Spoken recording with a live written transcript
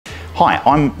Hi,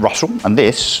 I'm Russell and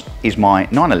this is my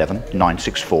 911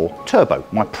 964 Turbo,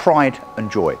 my pride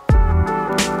and joy.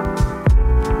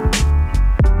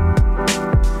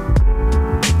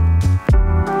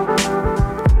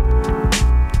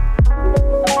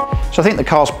 So I think the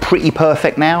car's pretty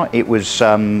perfect now. It was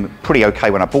pretty okay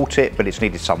when I bought it, but it's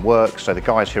needed some work. So the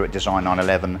guys here at Design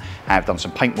 911 have done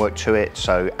some paintwork to it.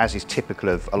 So as is typical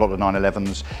of a lot of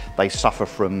 911s, they suffer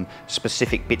from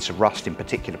specific bits of rust in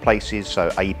particular places.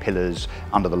 So A-pillars,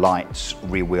 under the lights,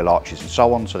 rear wheel arches and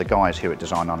so on. So the guys here at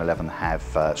Design 911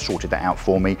 have sorted that out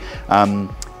for me.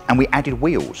 And we added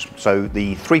wheels. So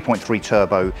the 3.3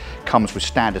 turbo comes with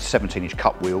standard 17-inch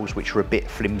cut wheels, which are a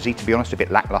bit flimsy, to be honest, a bit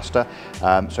lackluster.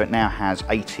 So it now has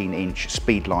 18-inch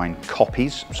Speedline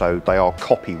copies. So they are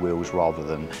copy wheels rather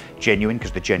than genuine,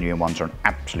 because the genuine ones are an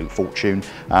absolute fortune.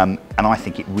 And I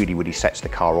think it really, really sets the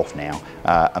car off now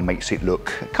and makes it look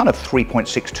kind of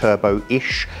 3.6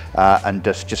 turbo-ish and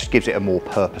just gives it a more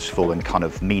purposeful and kind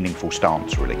of meaningful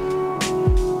stance, really.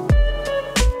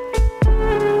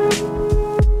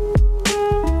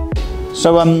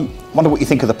 So wonder what you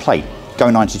think of the plate, Go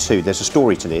 92. There's a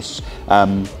story to this. I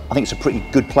think it's a pretty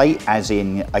good plate, as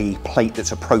in a plate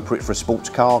that's appropriate for a sports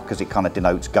car, because it kind of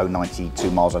denotes Go 92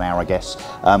 miles an hour, I guess.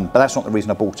 But that's not the reason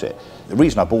I bought it. The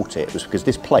reason I bought it was because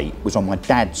this plate was on my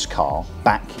dad's car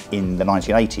back in the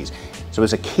 1980s. So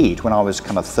as a kid, when I was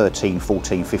kind of 13,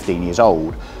 14, 15 years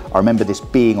old, I remember this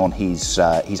being on his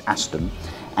Aston,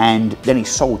 and then he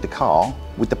sold the car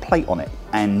with the plate on it.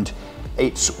 And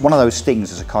it's one of those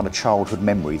things as a kind of childhood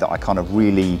memory that I kind of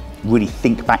really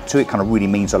think back to. It kind of really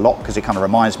means a lot because it kind of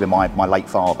reminds me of my late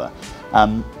father.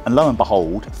 And lo and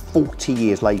behold, 40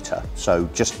 years later, so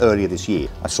just earlier this year,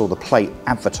 I saw the plate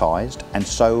advertised, and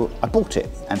so I bought it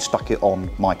and stuck it on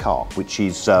my car, which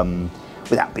is,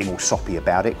 without being all soppy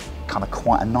about it, kind of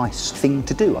quite a nice thing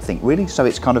to do, I think, really. So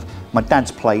it's kind of my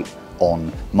dad's plate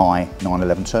on my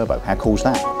 911 Turbo. How cool is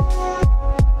that?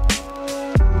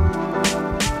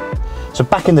 So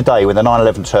back in the day when the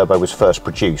 911 Turbo was first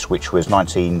produced, which was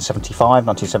 1975,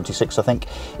 1976 I think,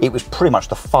 it was pretty much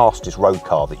the fastest road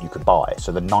car that you could buy.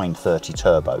 So the 930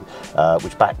 Turbo,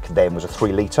 which back then was a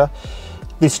 3 litre.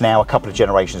 This now, a couple of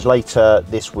generations later,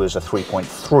 this was a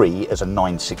 3.3 as a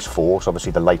 964, so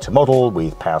obviously the later model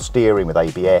with power steering, with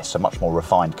ABS, a much more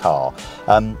refined car,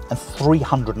 and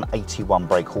 381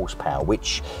 brake horsepower,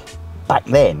 which back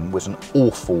then was an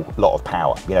awful lot of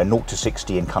power. You know, 0 to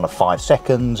 60 in kind of 5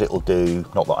 seconds. It'll do,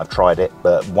 not that I've tried it,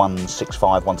 but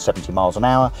 165, 170 miles an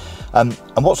hour. And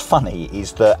what's funny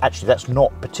is that actually that's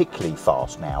not particularly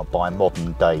fast now by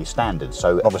modern day standards.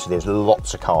 So obviously there's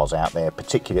lots of cars out there,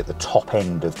 particularly at the top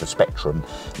end of the spectrum,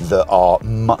 that are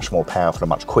much more powerful and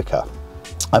much quicker.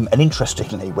 And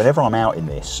interestingly, whenever I'm out in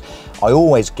this, I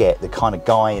always get the kind of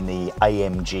guy in the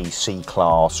AMG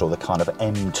C-Class or the kind of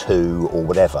M2 or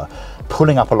whatever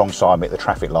pulling up alongside me at the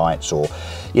traffic lights, or,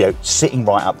 you know, sitting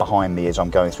right up behind me as I'm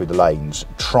going through the lanes,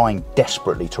 trying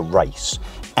desperately to race.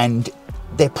 And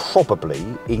they're probably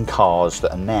in cars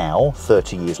that are now,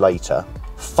 30 years later,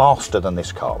 faster than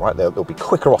this car, right? They'll be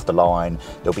quicker off the line,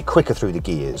 they'll be quicker through the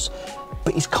gears.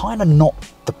 But it's kind of not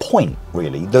the point,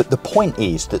 really. The point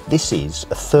is that this is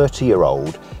a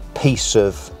 30-year-old piece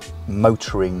of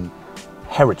motoring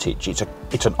heritage.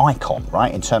 It's an icon,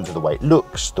 right, in terms of the way it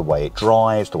looks, the way it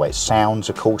drives, the way it sounds,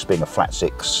 of course, being a flat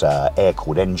 6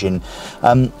 air-cooled engine.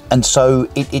 And so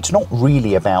it's not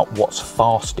really about what's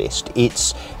fastest,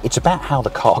 it's about how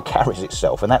the car carries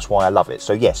itself, and that's why I love it.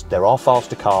 So yes, there are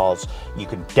faster cars, you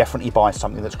can definitely buy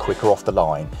something that's quicker off the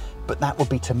line, but that would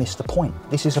be to miss the point.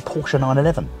 This is a Porsche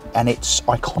 911, and it's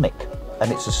iconic,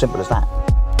 and it's as simple as that.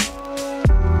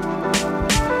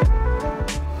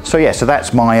 So yeah, so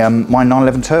that's my my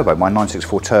 911 Turbo, my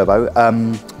 964 Turbo.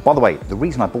 By the way, the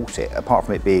reason I bought it, apart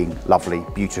from it being lovely,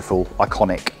 beautiful,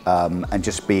 iconic, and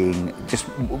just being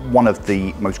one of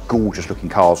the most gorgeous looking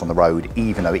cars on the road,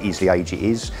 even though it is the age it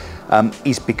is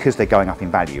because they're going up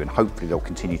in value, and hopefully they'll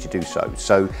continue to do so.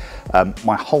 So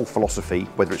my whole philosophy,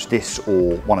 whether it's this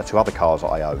or one or two other cars that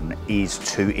I own, is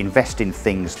to invest in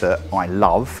things that I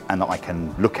love and that I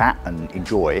can look at and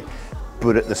enjoy,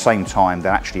 but at the same time they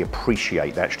actually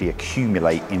appreciate, they actually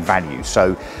accumulate in value.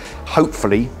 So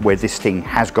hopefully, where this thing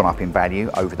has gone up in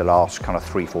value over the last kind of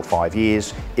 3, 4, 5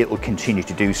 years, it will continue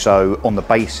to do so on the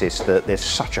basis that there's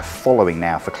such a following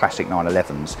now for classic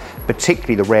 911s,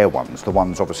 particularly the rare ones, the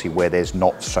ones obviously where there's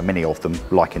not so many of them,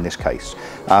 like in this case.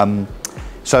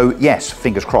 So yes,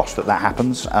 fingers crossed that that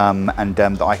happens, and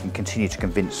that I can continue to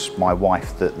convince my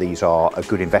wife that these are a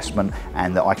good investment,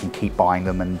 and that I can keep buying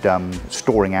them and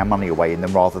storing our money away in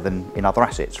them rather than in other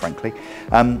assets, frankly.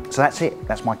 So that's it,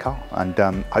 that's my car, and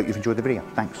hope you've enjoyed the video.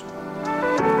 Thanks.